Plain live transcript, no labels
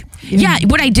Yeah,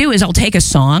 what I do is I'll take a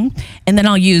song and then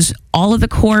I'll use all of the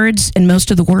chords and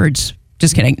most of the words.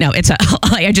 Just kidding. No,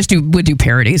 I just would do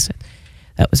parodies.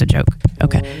 That was a joke.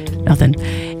 Okay, nothing.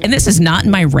 And this is not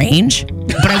in my range,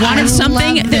 but I wanted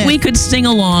something that we could sing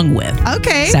along with.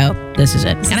 Okay. So this is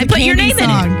it. And I put your name in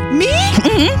it. Me?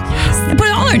 Mm-hmm. I put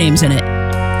all our names in it.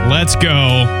 Let's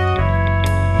go.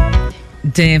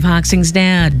 Dave Hoxing's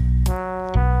dad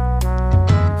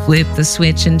flipped the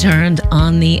switch and turned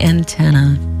on the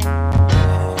antenna.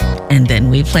 And then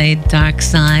we played Dark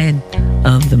Side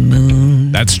of the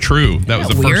Moon. That's true. That was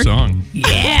the first song.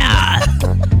 Yeah.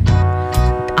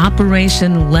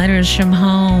 Operation Letters from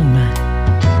Home.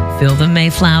 Fill the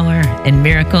Mayflower and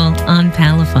Miracle on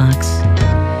Palafox.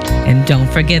 And don't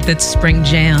forget that Spring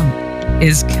Jam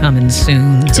is coming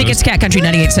soon. Tickets,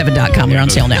 catcountry987.com. They're on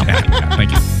sale now.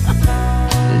 Thank you.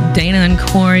 Dana and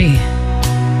Corey.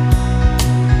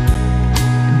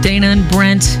 Dana and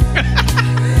Brent.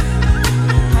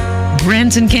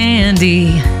 Brent and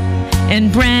Candy.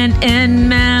 And Brent and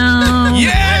Mel.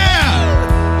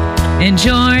 Yeah! And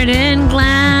Jordan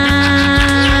Glass.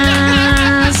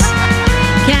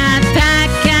 Cat Pack,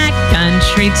 Cat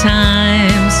Country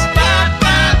Times.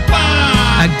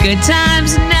 A good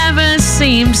times never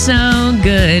seem so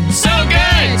good. So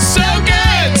good! So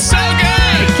good! So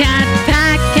good! Cat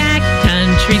Pack, Cat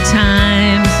Country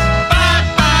Times.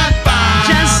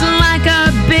 Just like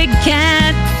a big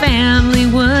cat family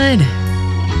would.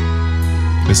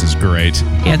 This is great.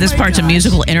 Yeah, this part's a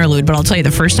musical interlude, but I'll tell you,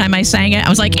 the first time I sang it, I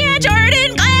was like, yeah,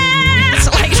 Jordan Glass!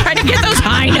 Like, trying to get those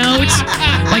high notes.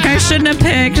 Like, I shouldn't have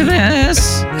picked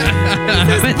this.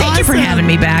 But thank you for having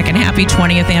me back, and happy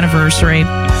 20th anniversary.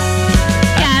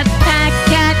 Cat Pack,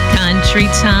 Cat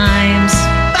Country Times.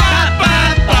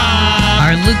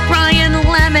 Our Luke Bryan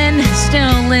Lemon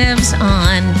still lives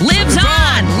on. Lives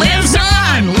on! Lives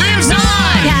on! Lives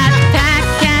on! Cat Pack,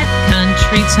 Cat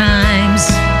Country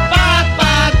Times.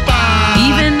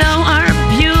 Even though our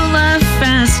Beulah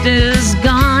Fest is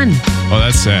gone. Oh,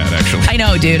 that's sad, actually. I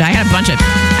know, dude. I had a bunch of...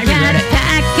 I regret it.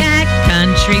 Cat, Cat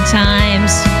Country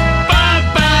Times.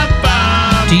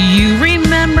 Do you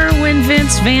remember when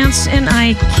Vince Vance and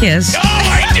I kissed? Oh,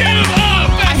 I do!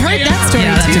 Oh, I heard that story,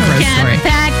 yeah, that's too. a gross story.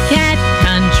 Cat Pack, Cat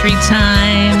Country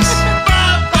Times.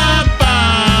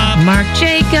 Mark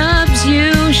Jacobs,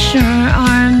 you sure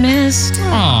are missed.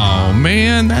 Oh,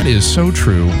 man, that is so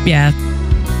true. Yeah.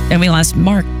 And we lost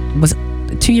Mark, was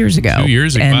 2 years ago. 2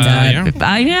 years ago, And yeah.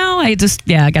 I know. I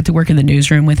got to work in the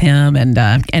newsroom with him, and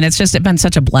it's just been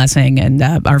such a blessing, and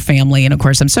our family. And of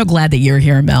course, I'm so glad that you're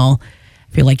here, Mel.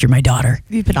 I feel like you're my daughter.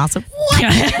 You've been awesome. What?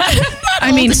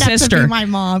 I mean, Old enough to sister. be my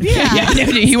mom. Yeah.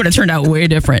 He would have turned out way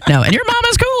different. No, and your mom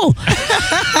is cool.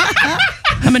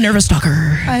 I'm a nervous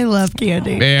talker. I love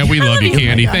Candy. Yeah, we love you,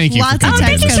 Candy. Thank you for Lots of coming.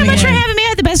 texts Thank you so coming much for in. having me. I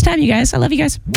had the best time, you guys. I love you guys.